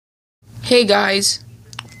Hey guys,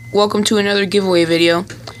 welcome to another giveaway video,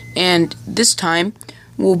 and this time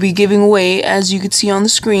we'll be giving away, as you can see on the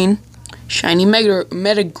screen, shiny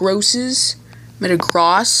METAGROSS.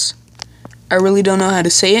 I really don't know how to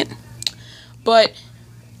say it, but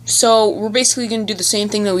so we're basically going to do the same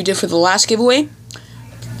thing that we did for the last giveaway.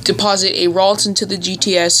 Deposit a Ralts into the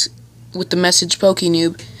GTS with the message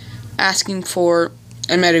PokeNoob asking for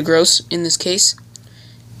a METAGROSS in this case.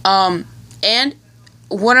 And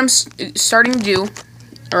what I'm starting to do,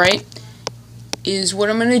 alright, is what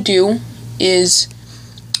I'm going to do is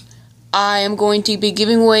I am going to be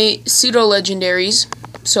giving away Pseudo-Legendaries,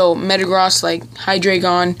 so METAGROSS like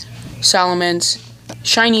Hydreigon, Salamence,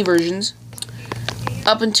 shiny versions,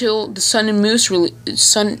 up until the Sun and Moon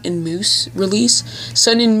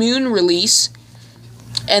release,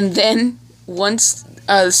 and then once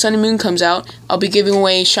the Sun and Moon comes out, I'll be giving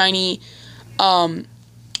away shiny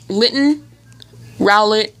Litten,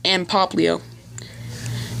 Rowlet, and Popplio.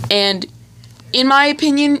 And in my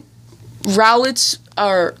opinion, Rowlet's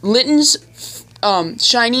or Litten's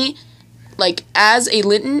shiny, like as a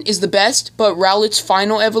Litten, is the best, but Rowlet's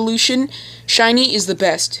final evolution shiny is the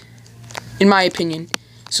best, in my opinion.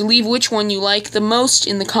 So leave which one you like the most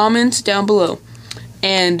in the comments down below.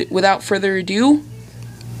 And without further ado,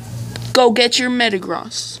 go get your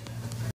METAGROSS.